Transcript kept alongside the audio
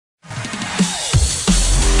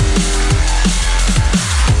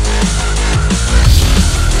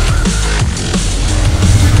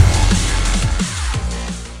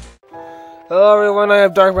Hello everyone, I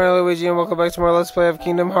am Darkman Luigi and welcome back to more Let's Play of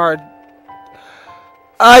Kingdom Hearts.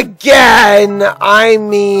 Again! I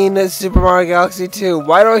mean Super Mario Galaxy 2.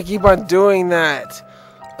 Why do I keep on doing that?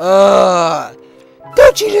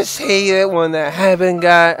 Don't you just hate it when that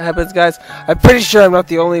happens, guys? I'm pretty sure I'm not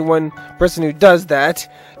the only one person who does that.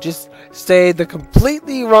 Just say the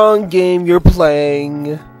completely wrong game you're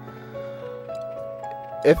playing.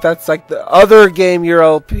 If that's like the other game you're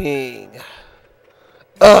LPing.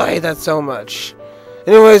 Oh, I hate that so much.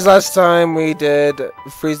 Anyways, last time we did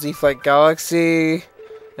Haunty Galaxy,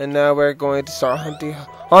 and now we're going to start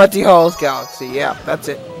Haunty Halls Galaxy. Yeah, that's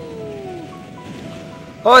it.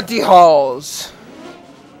 Haunty Halls.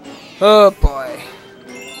 Oh boy.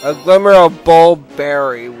 A glimmer of bulb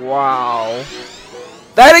berry. Wow.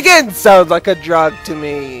 That again sounds like a drug to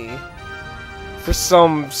me. For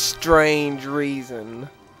some strange reason.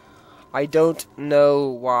 I don't know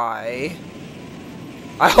why.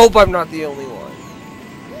 I hope I'm not the only one.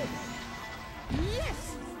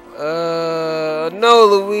 No,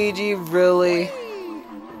 Luigi, really?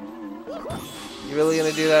 You really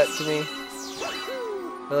gonna do that to me?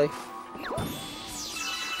 Really?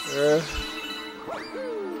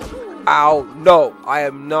 Ow, no, I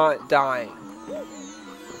am not dying.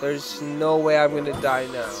 There's no way I'm gonna die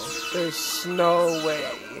now. There's no way.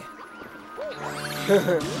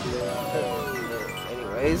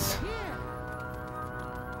 Anyways.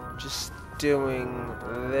 Just doing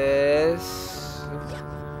this.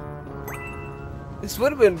 This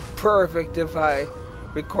would have been perfect if I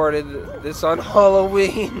recorded this on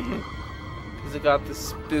Halloween. Because it got the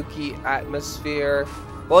spooky atmosphere.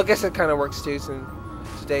 Well, I guess it kind of works too, since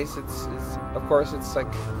today, since of course it's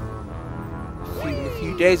like in a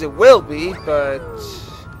few days it will be, but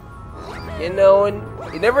you know, and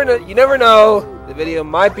you never know. You never know. The video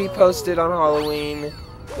might be posted on Halloween,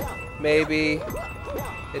 maybe.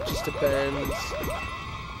 It just depends.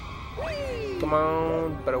 Come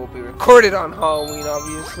on, but it will be recorded on Halloween,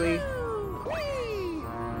 obviously.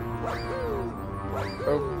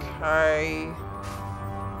 Okay.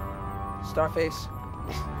 Starface.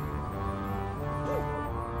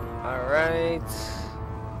 Alright.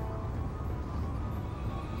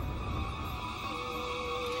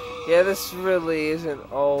 Yeah, this really isn't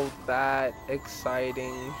all that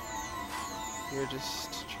exciting. You're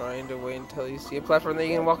just trying to wait until you see a platform that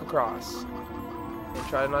you can walk across. And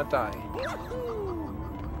try to not die.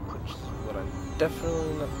 Which is what I'm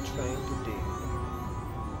definitely not trying to do.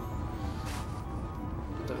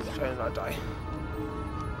 I'm trying to not die.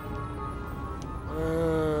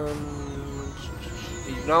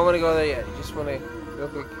 You don't want to go there yet. You just want to real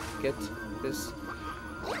quick get this.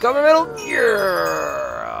 Come in the middle!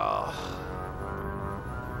 Yeah!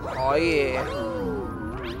 Oh yeah.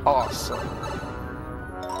 Awesome.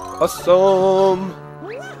 Awesome!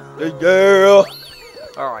 Yeah!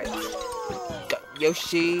 Alright. Got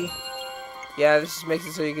Yoshi. Yeah, this makes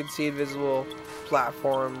it so you can see invisible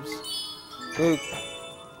platforms. Ooh.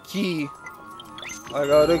 Key. I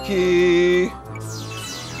got a key.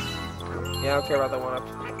 Yeah, I don't care about that one up.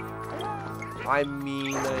 I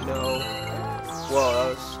mean, I know. Whoa, that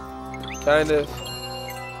was kind of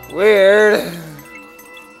weird.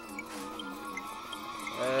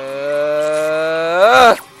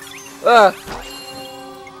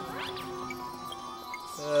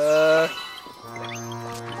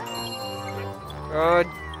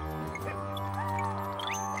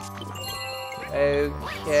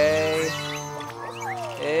 Okay.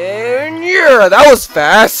 And yeah, that was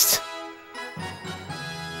fast.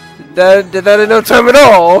 Did that in no time at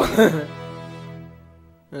all. It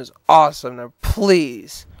was awesome. Now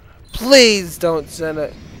please don't send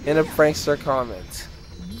it in a prankster comment.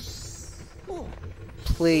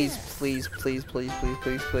 Please.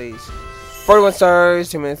 41 stars,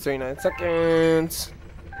 2 minutes 39 seconds.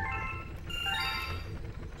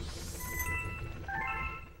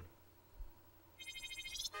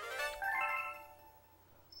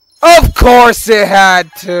 Of course it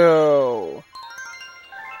had to!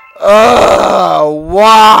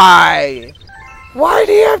 Why? Why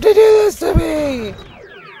do you have to do this to me?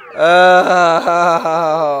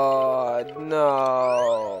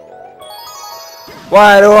 No.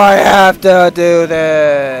 Why do I have to do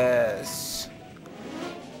this?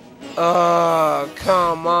 Oh,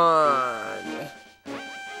 come on.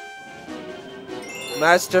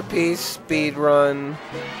 Masterpiece speedrun.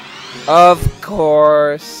 Of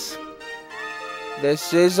course.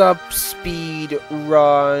 This is a speed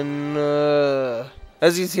run.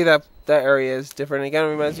 As you see, that area is different. Again, it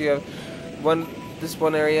reminds you of this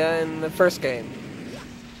one area in the first game.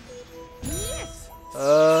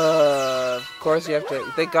 Of course you have to.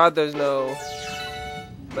 Thank God there's no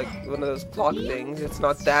like one of those clock things. It's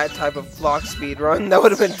not that type of clock speed run. That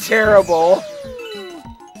would have been terrible.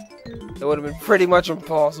 That would have been pretty much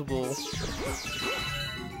impossible.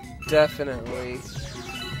 Definitely.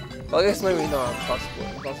 Well, I guess maybe not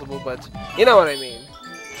impossible, but you know what I mean.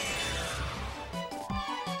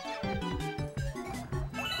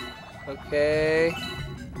 Okay.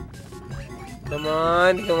 Come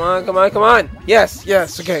on, come on, come on, come on! Yes,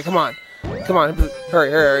 yes, okay, come on. Come on, hurry,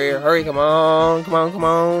 hurry, hurry, hurry, come on, come on, come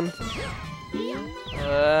on.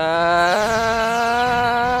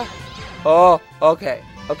 Oh, okay,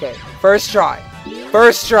 okay. First try.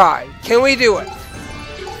 First try. Can we do it?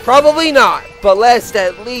 Probably not, but let's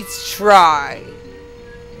at least try.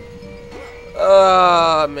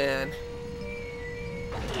 Oh, man.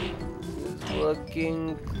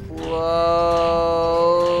 Looking close.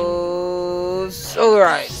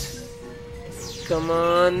 Alright. Come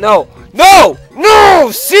on. No! No! No!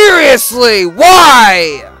 Seriously!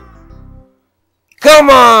 Why? Come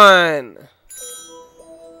on!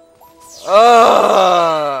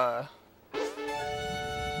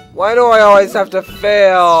 Why do I always have to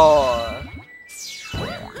fail?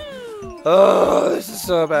 Oh, this is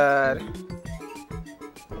so bad.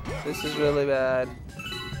 This is really bad.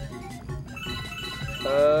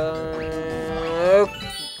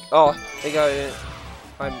 Oh, thank God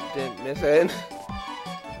I didn't miss it.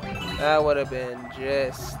 That would have been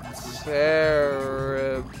just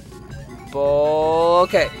terrible.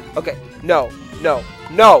 Okay, okay. No, no,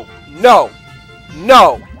 no, no,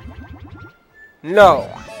 no, no,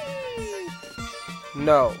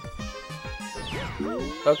 no.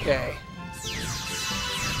 Okay.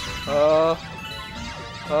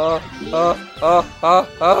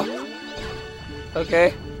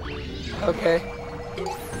 Okay. Okay.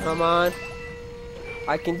 Come on.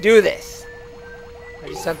 I can do this. I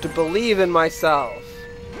just have to believe in myself.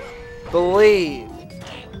 Believe.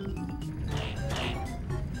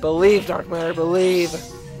 Believe, Dark Matter, believe.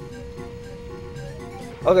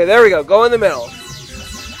 Okay, there we go. Go in the middle.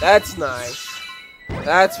 That's nice.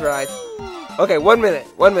 That's right. Okay, 1 minute.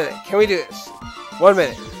 1 minute. Can we do this? 1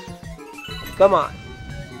 minute. Come on.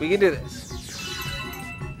 We can do this.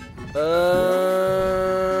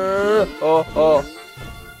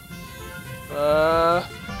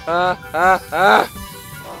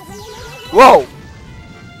 Whoa!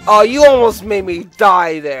 Oh, you almost made me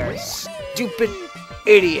die there, stupid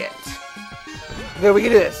idiot. Okay, we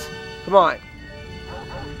can do this. Come on.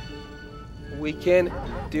 We can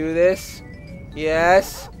do this.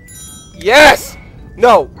 Yes. Yes!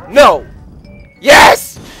 No! No!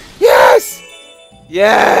 Yes! Yes!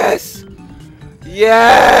 Yes!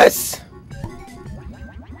 Yes!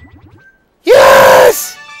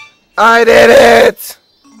 Yes! I did it!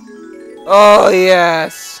 Oh,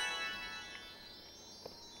 yes.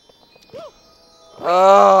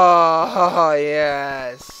 Oh,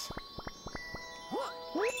 yes.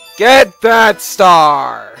 Get that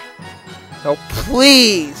star! Now,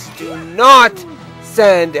 please do not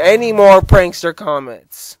send any more prankster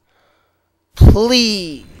comments.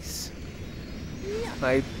 Please.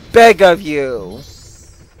 I beg of you.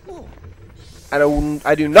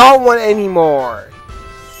 I do not want any more.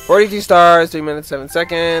 42 stars, 3 minutes, 7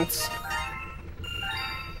 seconds.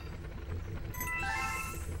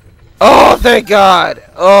 Oh, thank God.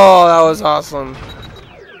 Oh, that was awesome.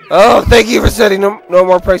 Oh, thank you for sending no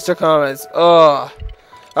more prankster comments. Oh.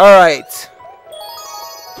 Alright.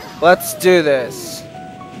 Let's do this.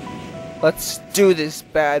 Let's do this,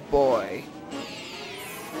 bad boy.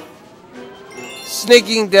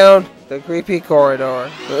 Sneaking down the creepy corridor.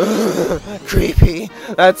 Creepy.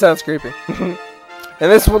 That sounds creepy.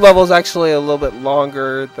 And this level is actually a little bit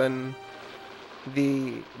longer than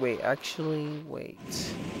the... Wait, actually, wait.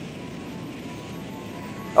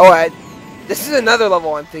 Oh, this is another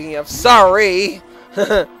level I'm thinking of. Sorry.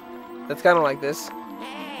 That's kind of like this.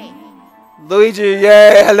 Luigi,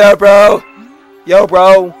 yay, hello, bro. Yo,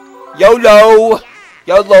 bro. YOLO.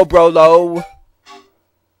 YOLO, bro, low.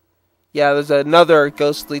 Yeah, there's another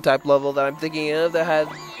ghostly type level that I'm thinking of that had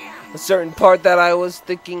a certain part that I was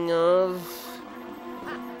thinking of.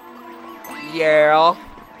 Yeah.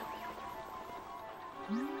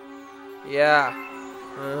 Yeah.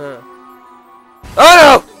 Oh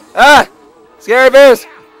no! Ah! Scary bears!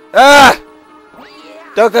 Ah!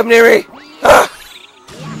 Don't come near me! Ah!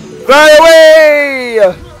 Fly away!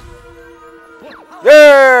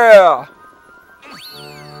 Yeah!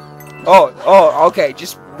 Oh, okay,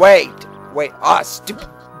 just wait. Wait, stupid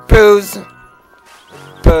booze.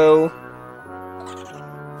 Boo.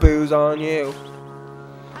 Booze on you.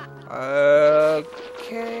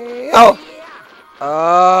 Okay. Oh!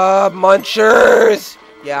 Munchers!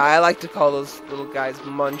 Yeah, I like to call those little guys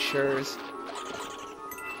munchers.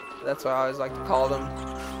 That's what I always like to call them.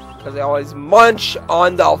 Because they always munch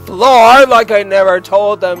on the floor like I never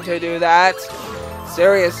told them to do that.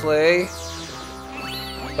 Seriously.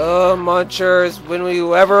 Oh, munchers, when will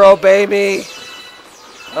you ever obey me?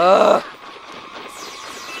 Long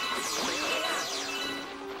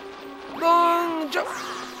jump.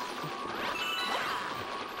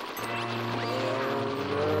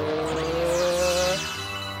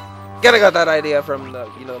 Gotta got that idea from the,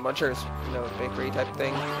 the munchers, bakery type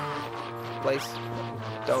thing. Place.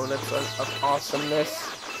 Donuts of awesomeness.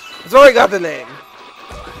 That's where I got the name.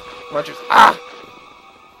 Munchers. Ah!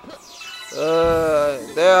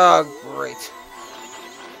 They're great.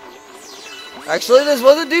 Actually, this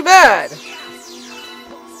wasn't too bad.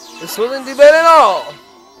 This wasn't too bad at all.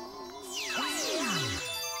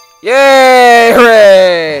 Yay!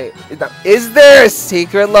 Hooray! Is there a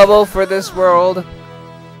secret level for this world?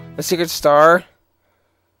 A secret star?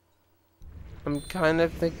 I'm kind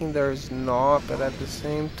of thinking there's not, but at the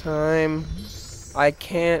same time, I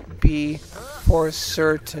can't be for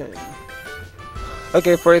certain.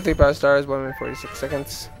 Okay, 43 power stars, 1 minute 46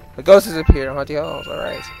 seconds. The ghost has appeared on Haunty Halls,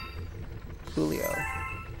 alright. Coolio.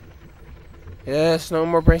 Yes, no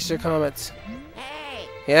more prankster comets. Hey.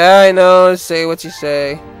 Yeah, I know, say what you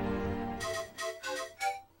say.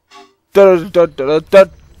 Alright,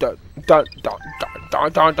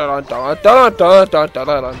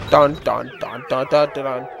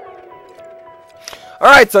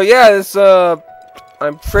 so yeah, this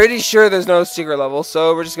I'm pretty sure there's no secret level,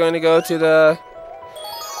 so we're just going to go to the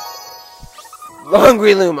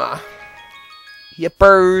Hungry Luma.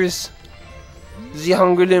 Yippers. The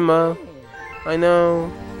Hungry Luma. I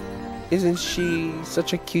know. Isn't she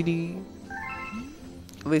such a cutie?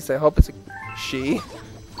 At least I hope it's a she.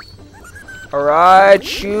 Alright,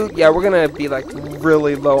 shoot. Yeah, we're gonna be like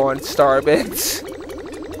really low on star bits.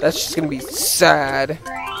 That's just gonna be sad.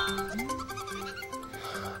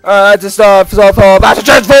 Alright, this stuff is all for about to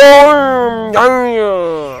transform!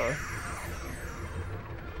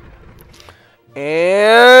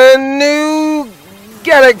 And new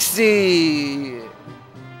galaxy!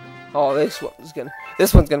 Oh, this one's gonna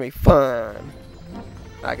be fun.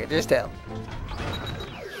 I can just tell.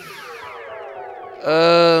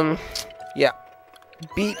 Yeah.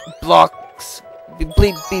 Beat blocks. Beat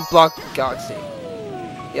block galaxy.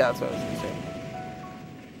 Yeah, that's what I was gonna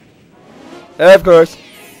say. Of course.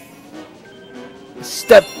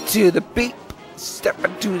 Step to the beat. Step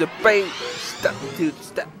to the bait. Step to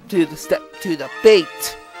the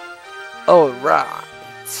bait.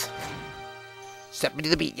 Alright. Step into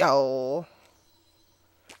the beat, yo.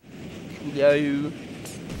 Yo.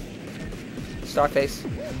 Starface.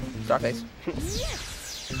 Starface.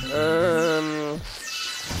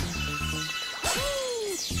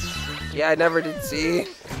 Yeah, I never did see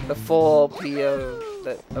the full P of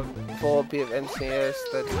NCS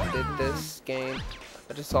that did this game.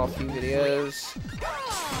 I just saw a few videos.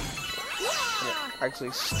 I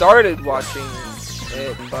actually started watching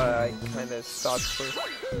it, but I kind of stopped for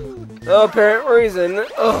no apparent reason.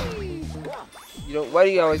 Ugh. Why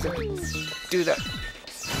do you always have to do that?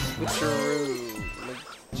 Switcheroo,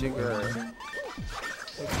 jigger.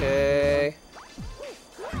 Okay.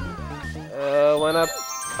 Went up.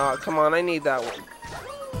 Oh, come on, I need that one.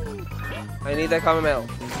 I need that comet medal.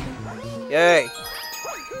 Yay!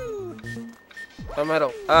 Comet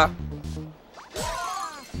medal. Ah!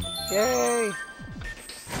 Yay!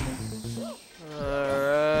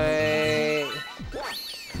 Alright.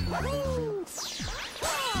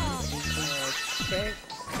 Okay.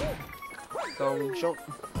 Go jump.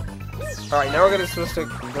 Alright, now we're supposed to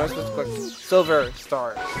click silver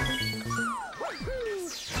stars.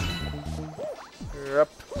 Yep,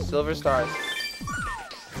 silver stars.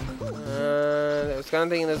 I was kind of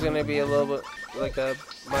thinking there's gonna be a little bit like a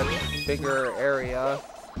much bigger area.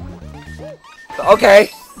 Okay,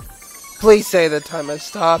 please say the time has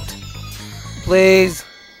stopped. Please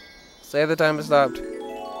say the time has stopped.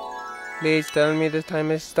 Please tell me the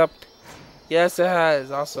time has stopped. Yes, it has.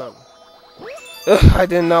 Awesome. Ugh, I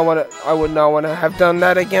would not want to have done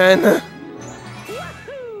that again.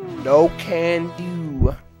 No can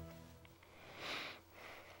do.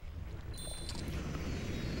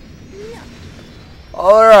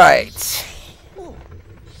 Alright.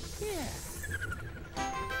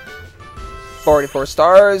 44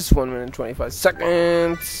 stars, 1 minute 25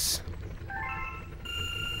 seconds.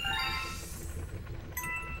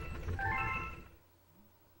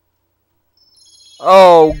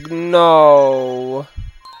 Oh no.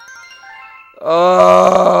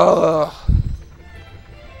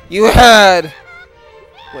 You had.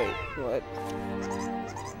 Wait, what?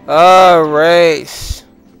 Race.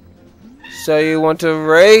 So you want to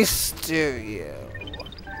race, do you?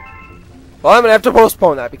 Well, I'm gonna have to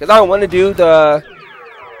postpone that because I don't want to do the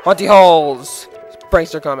Haunty Halls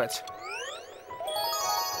prankster comments.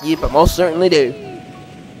 Yep, I most certainly do.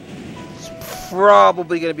 It's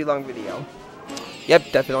probably gonna be a long video.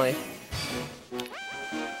 Yep, definitely.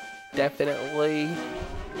 Definitely.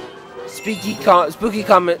 Spooky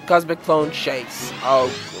cosmic clone chase. Oh,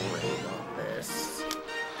 great on this.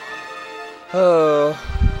 Oh.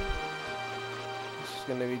 This is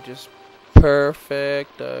gonna be just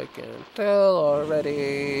perfect. I can tell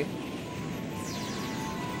already.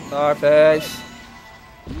 Perfect.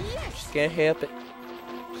 Just can't help it.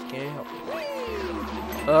 Just can't help it.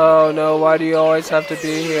 Oh no, why do you always have to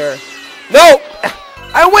be here? No!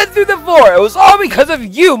 I went through the floor. It was all because of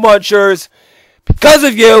you, Munchers. Because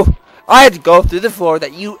of you, I had to go through the floor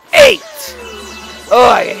that you ate. Oh,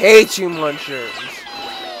 I hate you, Munchers.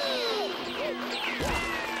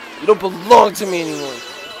 You don't belong to me anymore.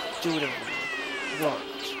 Do whatever you want.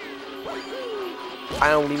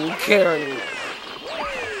 I don't even care anymore.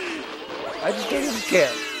 I just don't even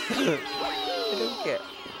care. I don't care.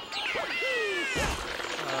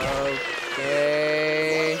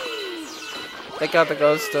 Okay. Take out the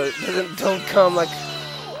ghost. Don't come like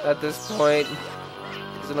at this point,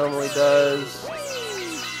 because it normally does.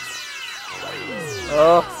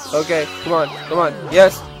 Oh, okay. Come on, come on.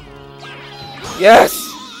 Yes. Yes.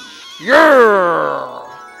 Yeah.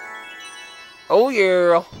 Oh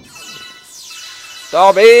yeah.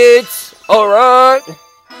 Stop it. All right.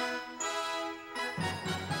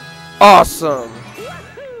 Awesome.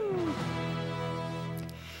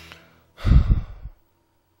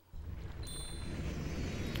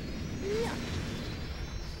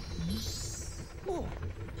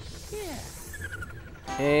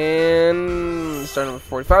 And starting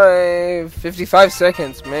with 55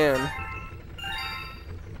 seconds, man.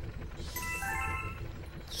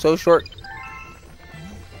 So short.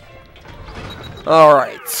 All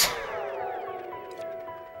right.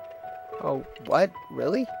 Oh, what?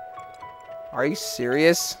 Really? Are you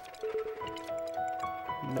serious?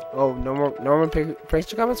 No, oh, no more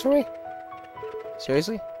prankster comments for me?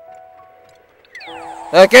 Seriously?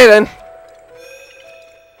 Okay then.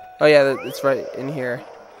 Oh yeah, it's right in here.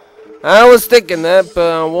 I was thinking that,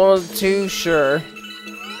 but I wasn't too sure.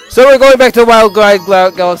 So we're going back to Wild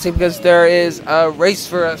Galaxy because there is a race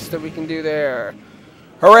for us that we can do there.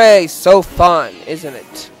 Hooray! So fun, isn't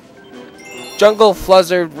it? Jungle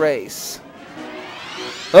Fluzzard Race.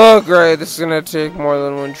 Oh great, this is gonna take more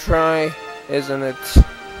than one try, isn't it?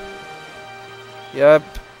 Yep,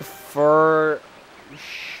 for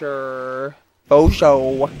sure. Oh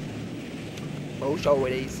show. Oh show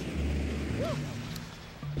it is.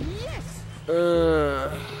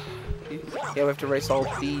 Yeah, we have to race all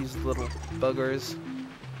these little buggers.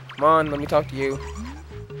 Come on, let me talk to you.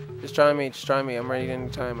 Just try me, I'm ready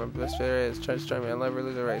anytime. My best there is. Just try me, I'll never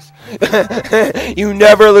lose a race. You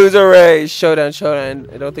never lose a race! Showdown, showdown.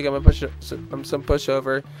 I don't think I'm some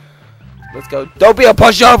pushover. Let's go. Don't be a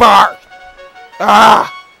pushover!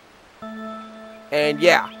 Ah! And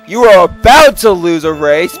yeah, you are about to lose a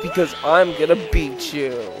race because I'm gonna beat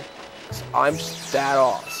you. I'm just that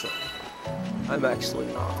awesome. I'm actually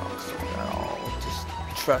not awesome at all. Just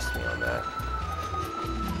trust me on that.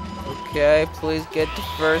 Okay, please get to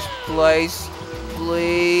first place.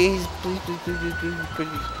 Please. Please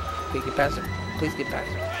get past her. Please get past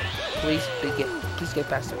her. Please get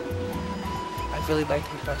past her. I really like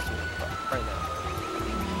to get past her right now.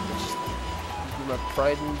 Just my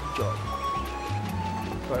pride and joy.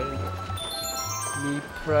 Pride and joy. Me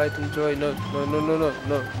pride and joy.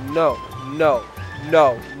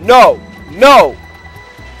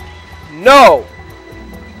 No.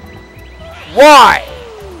 Why?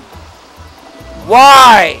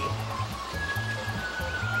 Why?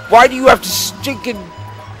 Why do you have to stinking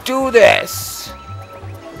do this?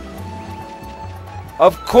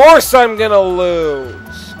 Of course I'm gonna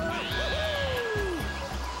lose.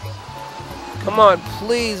 Come on,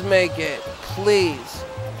 please make it. Please.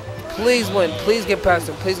 Please win. Please get past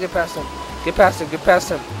him. Please get past him. Get past him. Get past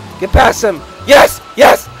him. Get past him. Yes!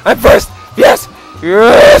 Yes! I'm first! Yes!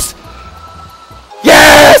 Yes!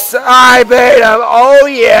 Yes! I made him! Oh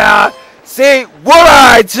yeah! See, what did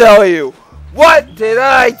I tell you? What did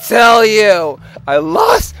I tell you? I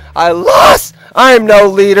lost! I lost! I'm no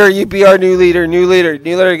leader. You be our new leader. New leader.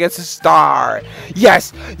 New leader gets a star.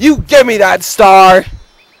 Yes! You give me that star!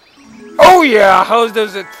 Oh yeah! How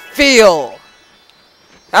does it feel?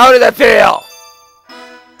 How did that feel?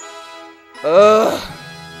 Ugh.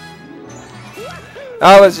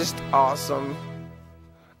 That was just awesome.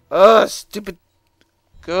 Stupid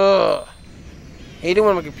Ugh. I hate it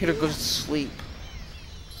when my computer goes to sleep.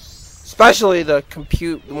 Especially the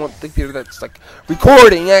computer that's like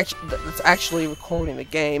recording, that's actually recording the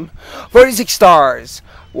game. 46 stars.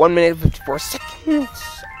 1 minute and 54 seconds.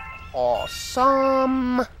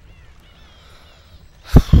 Awesome.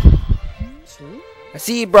 I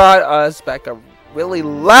see you brought us back a really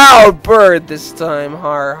loud bird this time.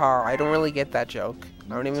 Har har. I don't really get that joke.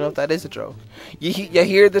 I don't even know if that is a joke. You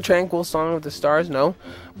hear the tranquil song of the stars? No?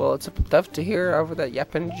 Well, it's tough to hear over that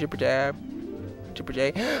yapping jibber jay.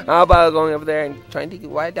 How about going over there and trying to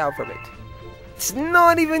quiet down from it? It's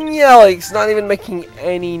not even yelling. It's not even making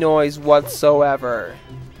any noise whatsoever.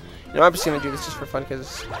 You know, I'm just gonna do this just for fun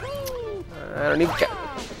because I don't even care.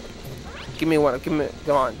 Give me one. Come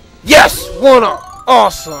on. Yes! One up!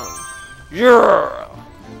 Awesome! Yeah!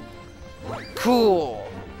 Cool!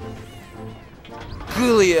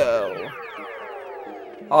 Coolio!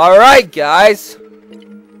 Alright, guys!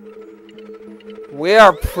 We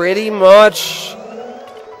are pretty much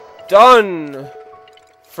done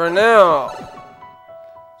for now.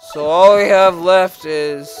 So all we have left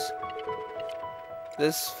is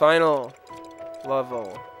this final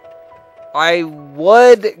level. I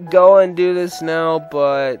would go and do this now,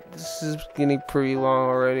 but this is getting pretty long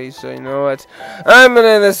already, so you know what? I'm gonna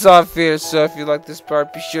end this off here, so if you like this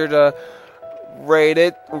part, be sure to rate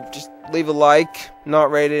it, or just leave a like. Not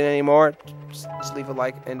rate it anymore, just leave a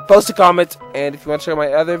like, and post a comment, and if you want to check out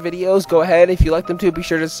my other videos, go ahead. If you like them too, be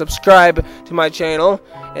sure to subscribe to my channel,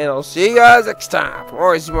 and I'll see you guys next time for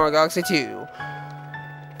more Haunty Halls Galaxy 2.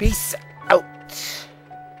 Peace out.